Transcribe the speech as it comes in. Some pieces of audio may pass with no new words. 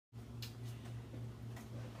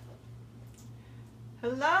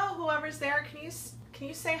Hello, whoever's there, can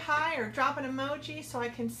you say hi or drop an emoji so I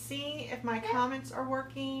can see if my comments are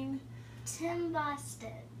working? Tim Boston.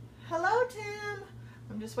 Hello, Tim.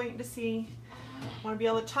 I'm just waiting to see. I want to be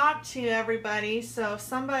able to talk to everybody, so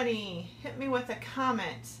somebody hit me with a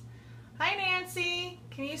comment. Hi, Nancy.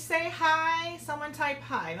 Can you say hi? Someone type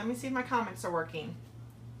hi. Let me see if my comments are working.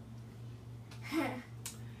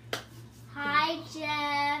 Hi,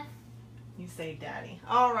 Jeff. You say Daddy.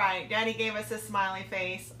 All right, Daddy gave us a smiley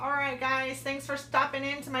face. All right, guys, thanks for stopping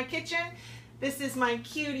into my kitchen. This is my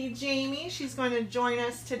cutie, Jamie. She's going to join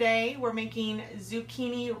us today. We're making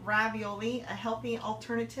zucchini ravioli, a healthy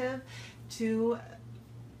alternative to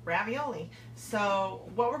ravioli. So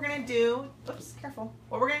what we're going to do, oops, careful.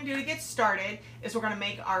 What we're going to do to get started is we're going to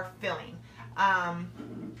make our filling.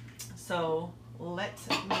 So let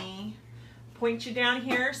me point you down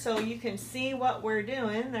here so you can see what we're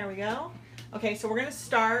doing. There we go. Okay, so we're going to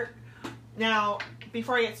start. Now,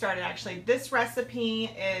 before I get started, actually, this recipe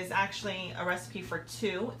is actually a recipe for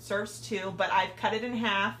two. It serves two, but I've cut it in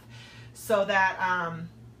half so that,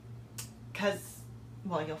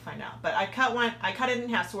 well, you'll find out. But I cut it in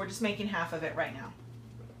half, so we're just making half of it right now.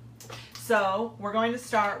 So we're going to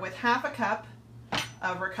start with half a cup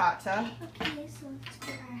of ricotta. Okay, so let's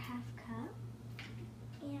get our half cup.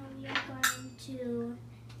 And we are going to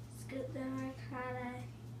scoop the ricotta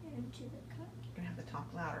into the cup. You can have the talk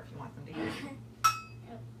louder if you want them to hear you.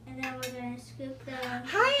 And then we're going to scoop the...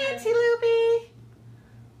 Hi, Auntie Loopy.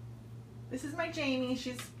 This is my Jamie.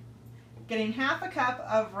 She's getting half a cup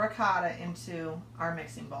of ricotta into our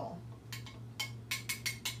mixing bowl.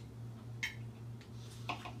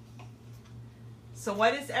 So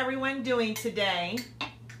what is everyone doing today?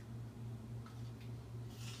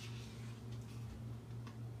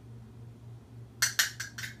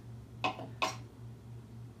 All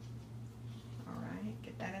right,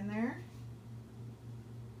 get that in there.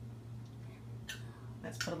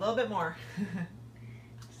 Let's put a little bit more.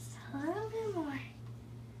 Just a little bit more.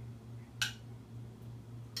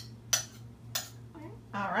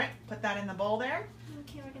 All right, put that in the bowl there.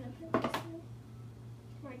 Okay, we're going to put this in.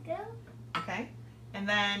 There we go. Okay, and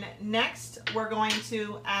then next we're going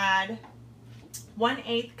to add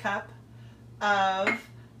 1/8 cup of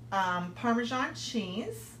Parmesan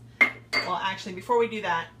cheese. Well, actually, before we do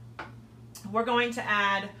that, we're going to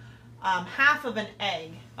add half of an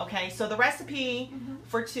egg. Okay, so the recipe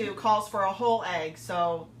for two calls for a whole egg,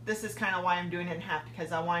 so this is kind of why I'm doing it in half,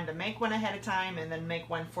 because I wanted to make one ahead of time and then make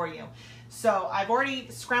one for you. So I've already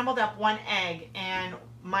scrambled up one egg, and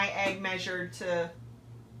my egg measured to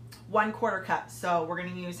 1/4 cup. So we're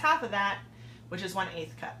going to use half of that, which is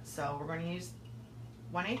 1/8 cup. So we're going to use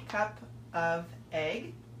 1/8 cup of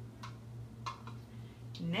egg.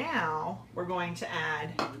 Now we're going to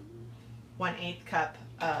add 1/8 cup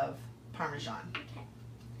of Parmesan.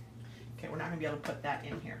 Okay, we're not going to be able to put that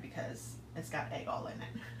in here because it's got egg all in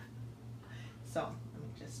it. So let me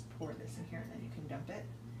just pour this in here and then you can dump it.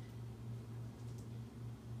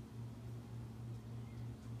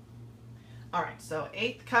 All right, so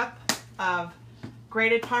 1/8 cup of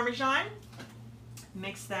grated Parmesan.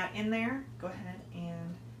 Mix that in there. Go ahead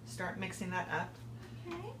and start mixing that up.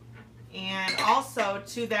 Okay. And also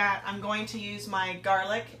to that, I'm going to use my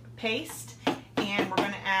garlic paste, and we're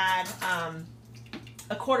going to add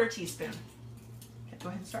a 1/4 teaspoon. Okay, go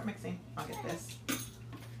ahead and start mixing. I'll get this.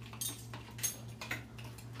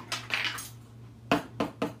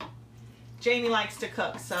 Jamie likes to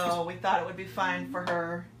cook, so we thought it would be fun for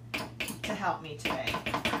her to help me today.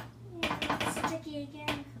 Yeah, it's sticky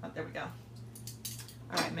again. Oh, there we go.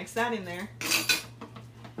 All right, mix that in there.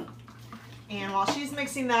 And while she's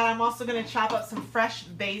mixing that, I'm also going to chop up some fresh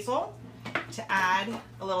basil to add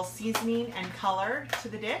a little seasoning and color to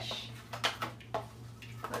the dish.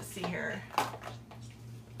 Let's see here.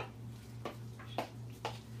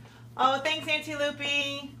 Oh, thanks, Auntie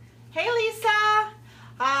Loopy. Hey, Lisa.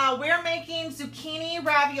 We're making zucchini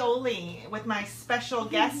ravioli with my special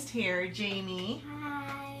guest here, Jamie.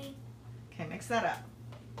 Hi. Okay, mix that up.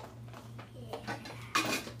 Yeah.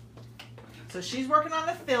 So she's working on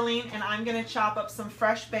the filling, and I'm going to chop up some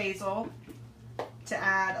fresh basil to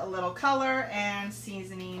add a little color and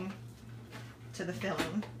seasoning to the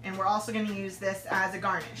filling. And we're also going to use this as a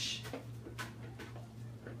garnish.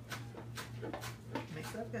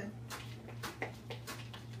 Mix it up good.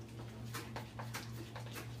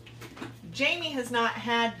 Jamie has not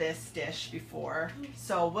had this dish before,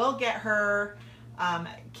 so we'll get her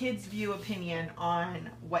kids' view opinion on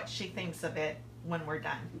what she thinks of it when we're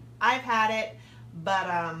done. I've had it, but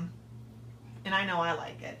and I know I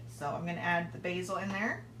like it, so I'm going to add the basil in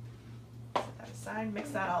there. Set that aside,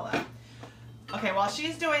 mix that all up. Okay, while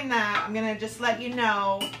she's doing that, I'm gonna just let you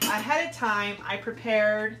know ahead of time I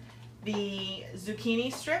prepared the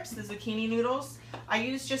zucchini strips, the zucchini noodles. I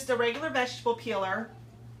used just a regular vegetable peeler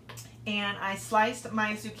and I sliced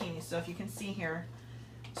my zucchini, so if you can see here.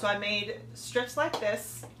 So I made strips like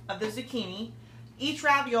this of the zucchini. Each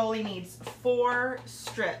ravioli needs 4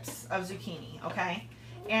 strips of zucchini, okay?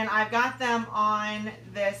 And I've got them on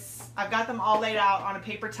this, I've got them all laid out on a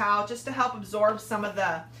paper towel just to help absorb some of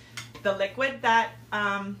the liquid that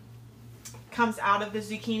comes out of the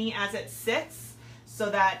zucchini as it sits so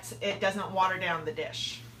that it doesn't water down the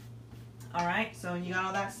dish. All right, so you got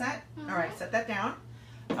all that set? All right, set that down.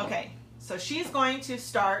 Okay, so she's going to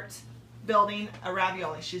start building a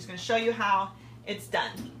ravioli. She's going to show you how it's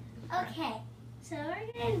done. Okay, so what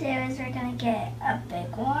we're going to do is we're going to get a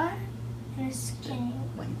big one and a skinny one.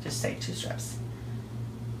 Well, you just say 2 strips.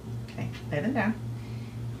 Okay, lay them down.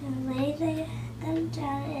 And lay them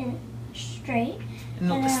down in straight.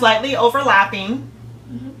 And slightly overlapping.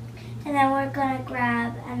 And then we're going to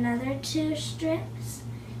grab another 2 strips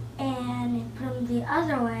and put them the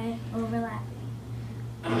other way, overlapping.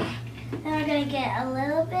 Then we're going to get a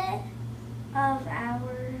little bit of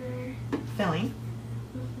our filling.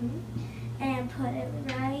 And put it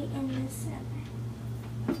right in the center.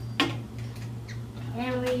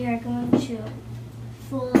 And we are going to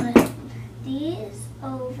fold these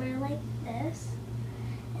over like this.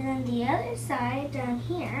 And then the other side down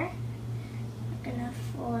here, we're going to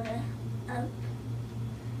fold it up.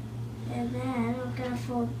 And then we're going to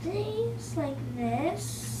fold these like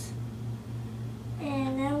this.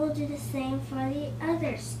 And then we'll do the same for the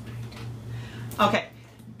other side. Okay,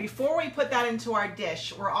 before we put that into our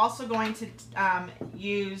dish, we're also going to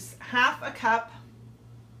use half a cup.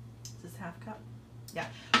 Is this half a cup? Yeah.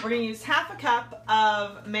 We're going to use half a cup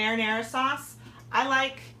of marinara sauce. I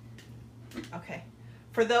like, okay,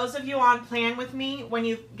 for those of you on plan with me, when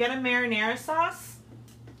you get a marinara sauce,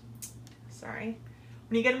 when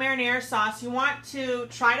you get a marinara sauce, you want to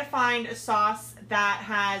try to find a sauce that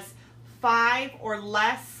has 5 or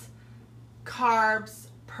less carbs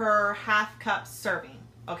per half cup serving,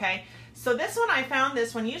 okay? So this one, I found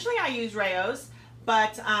this one, usually I use Rayo's,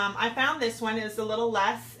 but I found this one is a little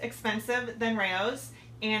less expensive than Rayo's,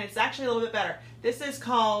 and it's actually a little bit better. This is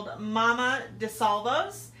called Mama de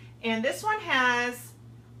Salvo's, and this one has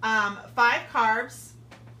 5 carbs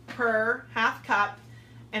per half cup,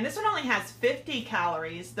 and this one only has 50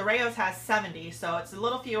 calories. The Rayo's has 70, so it's a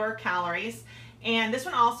little fewer calories, and this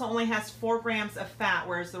one also only has 4 grams of fat,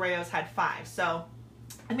 whereas the Rayo's had 5, so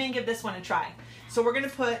I'm going to give this one a try. So we're going to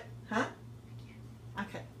put,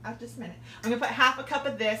 okay, just a minute. I'm going to put half a cup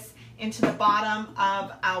of this into the bottom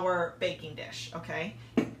of our baking dish, okay?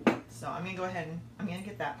 So I'm going to go ahead and I'm going to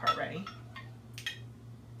get that part ready.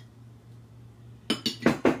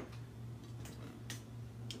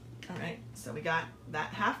 All right, so we got that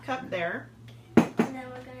half cup there. And then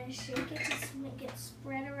we're going to shake it to make it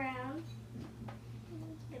spread around.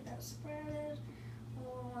 Get that spread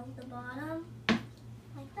along the bottom,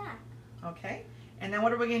 like that. Okay, and then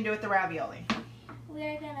what are we going to do with the ravioli?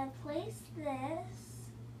 We're going to place this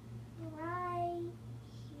right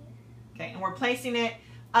here. Okay, and we're placing it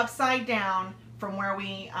upside down from where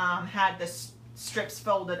we had the strips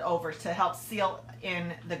folded over to help seal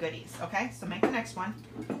in the goodies. Okay, so make the next one.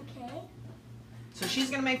 Okay. So she's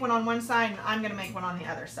going to make one on one side and I'm going to make one on the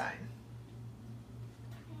other side.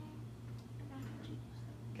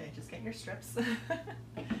 Okay, just get your strips.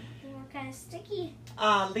 We're kind of sticky.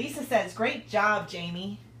 Lisa says, great job,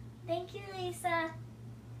 Jamie. Thank you, Lisa.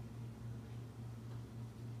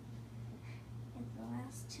 And the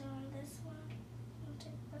last 2 on this one. I'll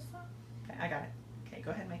take this one. Okay, I got it. Okay,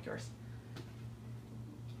 go ahead and make yours.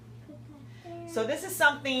 Put that there. So this is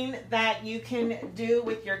something that you can do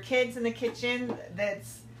with your kids in the kitchen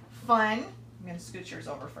that's fun. I'm going to scoot yours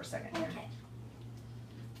over for a second here. Okay.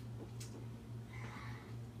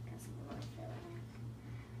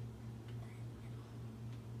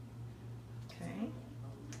 Okay.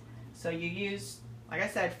 So you use, like I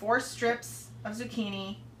said, 4 strips of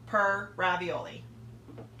zucchini per ravioli.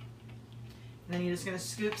 And then you're just going to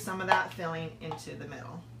scoop some of that filling into the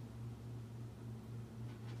middle.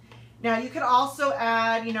 Now you could also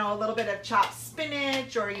add, you know, a little bit of chopped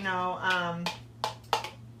spinach or, you know,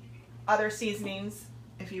 other seasonings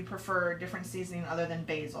if you prefer a different seasoning other than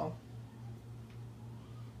basil.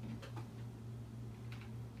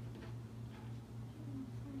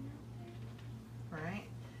 Alright,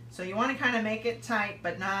 so you want to kind of make it tight,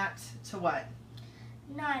 but not to what?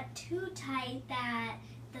 Not too tight that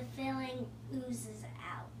the filling oozes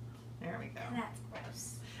out. There we go. That's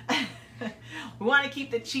gross. We want to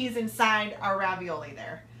keep the cheese inside our ravioli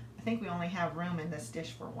there. I think we only have room in this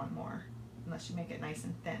dish for one more, unless you make it nice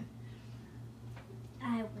and thin.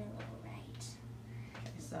 I will, right.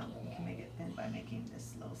 Okay, so you can make it thin by making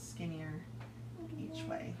this little skinnier each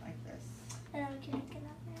way, like this. And we can make it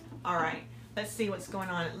up now. All right, let's see what's going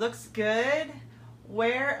on. It looks good.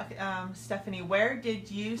 Where, okay, Stephanie, where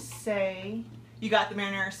did you say you got the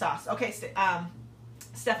marinara sauce? Okay,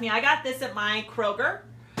 Stephanie, I got this at my Kroger.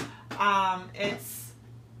 It's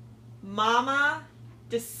Mama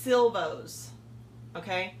De Silvo's,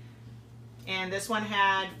 okay? And this one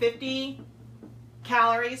had 50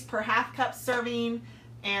 calories per half cup serving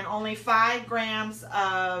and only 5 grams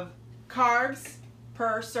of carbs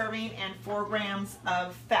per serving and 4 grams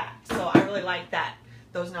of fat. So I really like that,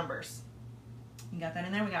 those numbers. You got that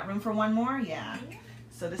in there? We got room for one more? Yeah.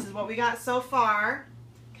 So this is what we got so far.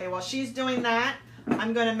 Okay, while she's doing that,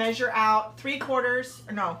 I'm going to measure out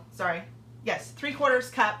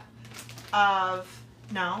 3/4 cup of,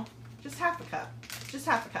 no, just half a cup. Just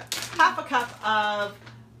half a cup. Half a cup of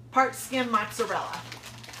part skim mozzarella.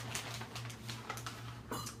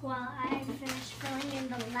 Well, I finished filling in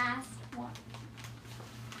the last one.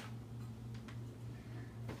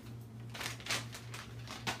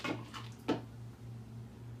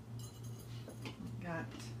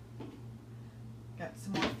 Got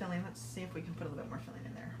some more filling. Let's see if we can put a little bit more filling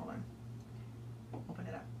in there. Hold on. Open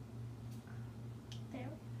it up. There.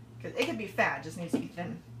 Because it could be fat, it just needs to be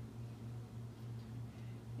thin.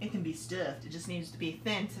 It can be stuffed, it just needs to be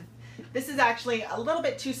thin. This is actually a little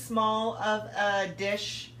bit too small of a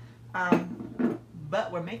dish,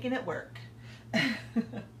 but we're making it work.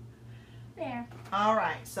 There. All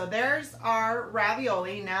right, so there's our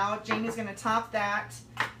ravioli. Now Jamie's going to top that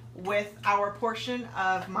with our portion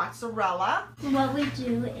of mozzarella. What we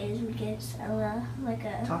do is we get a lot,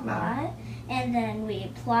 and then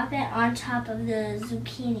we plop it on top of the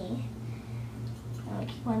zucchini. And we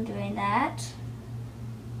keep on doing that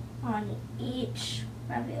on each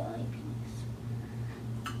ravioli piece.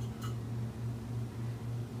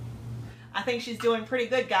 I think she's doing pretty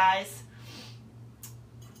good, guys.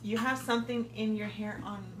 You have something in your hair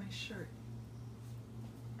on my shirt.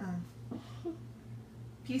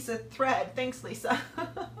 Piece of thread. Thanks, Lisa.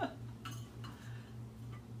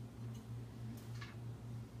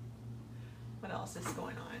 What else is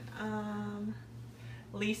going on?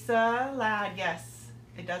 Lisa Ladd, yes,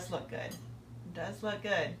 it does look good. It does look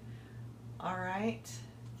good. All right.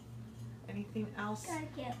 Anything else? Gotta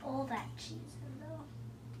get all that cheese in though.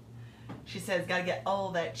 She says gotta get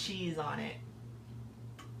all that cheese on it.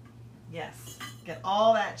 Yes, get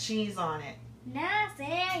all that cheese on it. Nice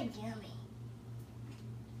and yummy.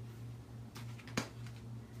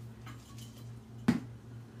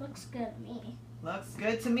 Looks good to me. Looks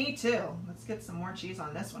good to me too. Let's get some more cheese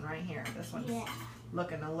on this one right here. This one's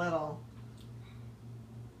looking a little.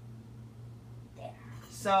 There.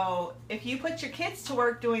 So if you put your kids to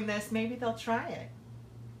work doing this, maybe they'll try it.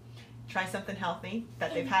 Try something healthy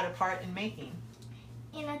that they've had a part in making.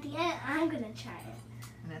 And at the end, I'm going to try it.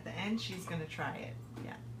 And at the end, she's going to try it.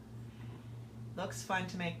 Yeah. Looks fun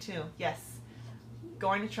to make too. Yes.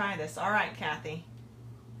 Going to try this. All right, Kathy.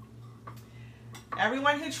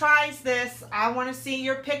 Everyone who tries this, I want to see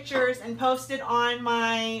your pictures and post it on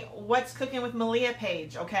my What's Cooking with Malia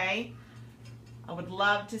page, okay? I would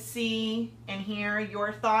love to see and hear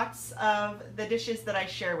your thoughts of the dishes that I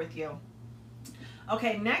share with you.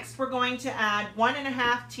 Okay, next we're going to add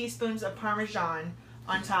 1.5 teaspoons of Parmesan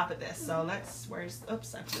on top of this. So let's,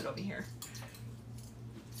 oops, I put it over here.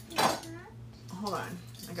 Hold on,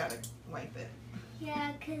 I gotta wipe it.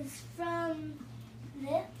 Yeah, because from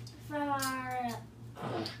our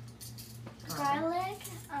garlic,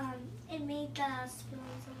 it made the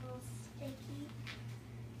spoons a little sticky.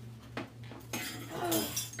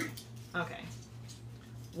 Okay.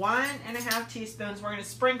 1.5 teaspoons. We're going to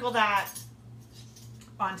sprinkle that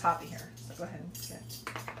on top of here. So go ahead and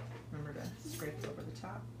remember to scrape it over the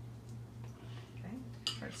top. Okay.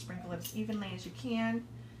 Try to sprinkle it as evenly as you can.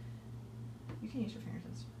 You can use your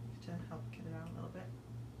fingers to help get it out a little bit.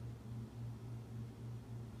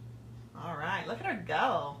 All right, look at her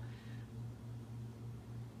go.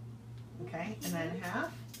 Okay, and then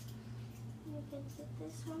half. You can put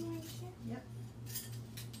this one right here. Yep.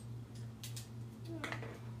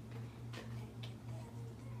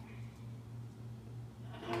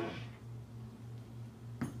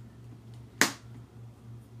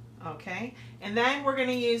 Okay, and then we're going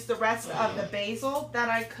to use the rest of the basil that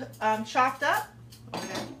I chopped up,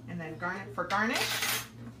 and then garnish.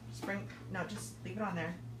 Just leave it on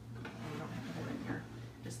there. You don't have to hold it here.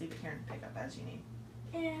 Just leave it here and pick up as you need.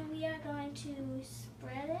 And we are going to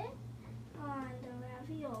spread it on the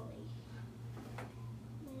ravioli.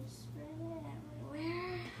 This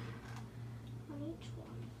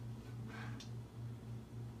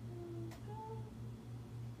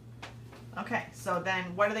Okay, so then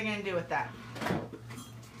what are they going to do with that?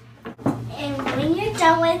 And when you're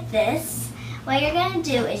done with this, what you're going to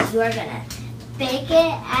do is you are going to bake it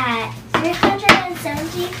at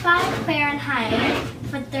 375 Fahrenheit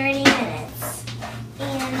for 30 minutes.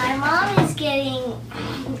 And my mom is getting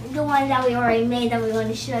the one that we already made that we want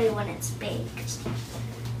to show you when it's baked.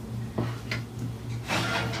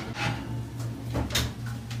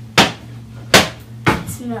 It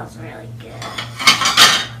smells really good.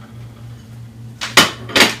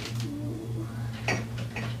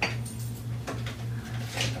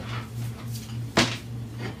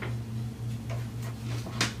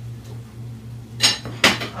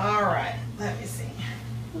 All right, let me see.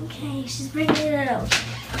 Okay, she's bringing it over.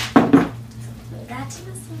 Move that to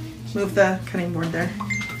the side. Move the cutting board there.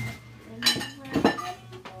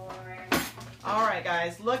 All right,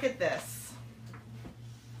 guys, look at this.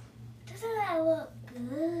 Doesn't that look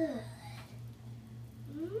good?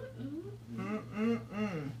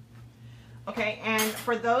 Okay, and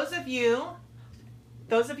for those of you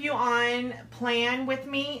on plan with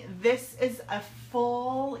me, this is a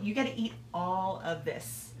full, you got to eat all of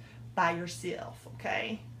this by yourself,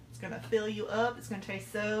 okay? It's going to fill you up. It's going to taste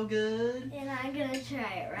so good. And I'm going to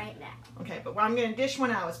try it right now. Okay, but I'm going to dish one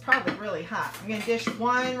out. It's probably really hot. I'm going to dish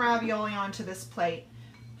one ravioli onto this plate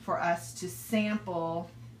for us to sample.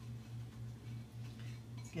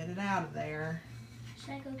 Let's get it out of there.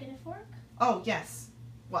 Should I go get a fork? Oh, yes.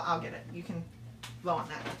 Well, I'll get it. You can blow on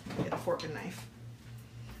that. Get a fork and knife.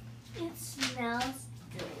 It smells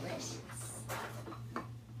delicious.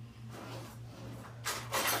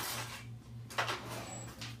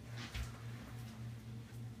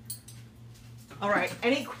 All right,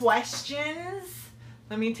 any questions?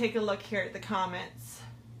 Let me take a look here at the comments.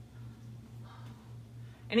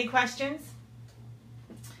 Any questions?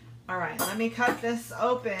 All right, let me cut this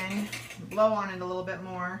open, blow on it a little bit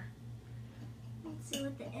more. Let's see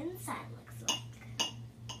what the inside looks like.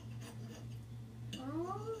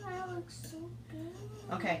 Oh, that looks so good.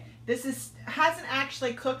 Okay, this hasn't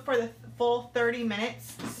actually cooked for the full 30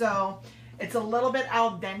 minutes, so it's a little bit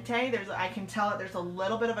al dente. I can tell it. There's a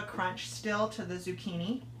little bit of a crunch still to the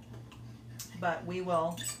zucchini, but we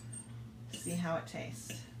will see how it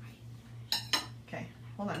tastes. Okay,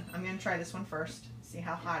 hold on. I'm going to try this one first. See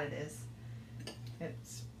how hot it is.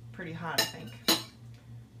 It's pretty hot, I think.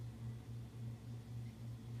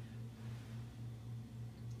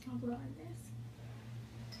 I'll blow on this.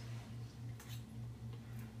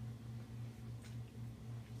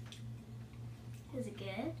 Is it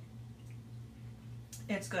good?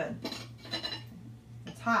 It's good.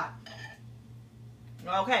 It's hot.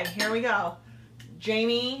 Okay, here we go.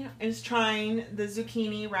 Jamie is trying the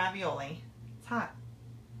zucchini ravioli. It's hot.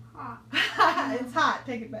 Hot. It's hot.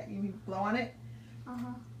 Take it back. You need to blow on it.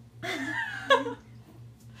 Uh-huh. All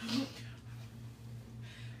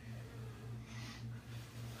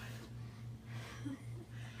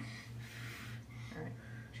right,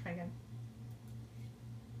 try again.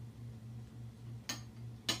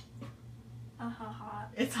 Hot.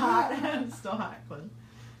 It's hot. It's still hot, Quinn.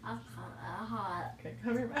 Hot. Okay,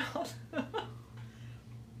 cover your mouth.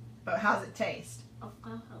 But how's it taste?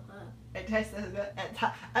 It tastes good.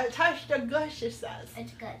 It tastes delicious.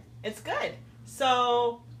 It's good. It's good.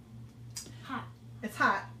 So Hot. it's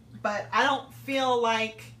hot, but I don't feel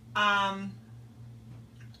like I'm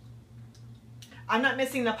not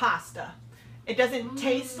missing the pasta. It doesn't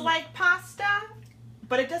taste like pasta,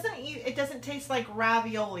 but it doesn't taste like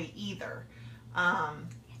ravioli either.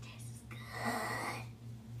 It tastes good.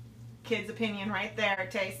 Kid's opinion right there.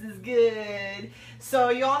 It tastes good. So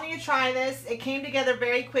you all need to try this. It came together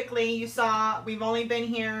very quickly. You saw we've only been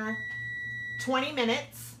here 20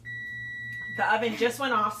 minutes. The oven just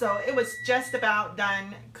went off, so it was just about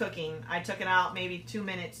done cooking. I took it out maybe 2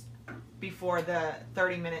 minutes before the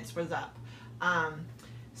 30 minutes was up.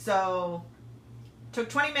 So took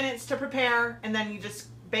 20 minutes to prepare, and then you just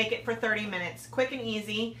bake it for 30 minutes. Quick and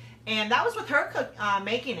easy. And that was with her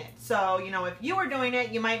making it. So, you know, if you were doing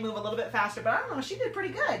it, you might move a little bit faster. But I don't know, she did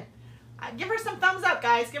pretty good. Give her some thumbs up,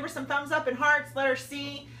 guys. Give her some thumbs up and hearts. Let her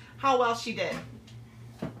see how well she did.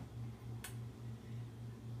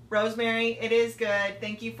 Rosemary, it is good.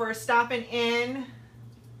 Thank you for stopping in.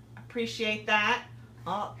 Appreciate that.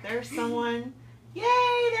 Oh, there's someone.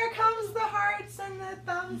 Yay, there comes the hearts and the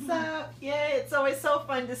thumbs up. Yay, it's always so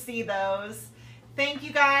fun to see those. Thank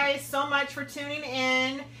you guys so much for tuning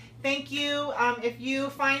in. Thank you. If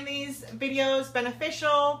you find these videos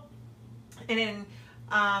beneficial and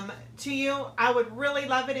to you, I would really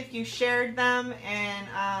love it if you shared them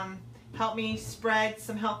and help me spread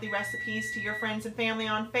some healthy recipes to your friends and family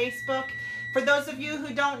on Facebook. For those of you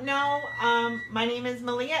who don't know, my name is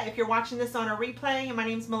Malia. If you're watching this on a replay, my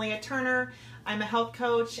name is Malia Turner. I'm a health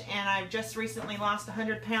coach, and I've just recently lost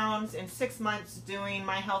 100 pounds in 6 months doing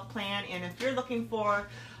my health plan. And if you're looking for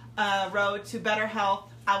a road to better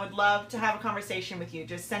health, I would love to have a conversation with you.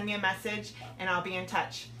 Just send me a message, and I'll be in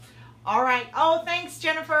touch. All right. Oh, thanks,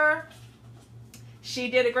 Jennifer.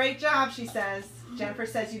 She did a great job, she says. Jennifer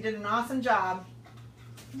says you did an awesome job.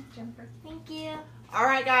 Jennifer. Thank you. All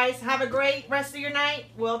right, guys. Have a great rest of your night.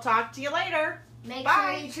 We'll talk to you later. Make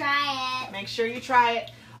Bye. sure you try it. Make sure you try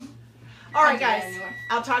it. All right, guys.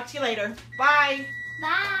 I'll talk to you later. Bye.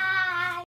 Bye.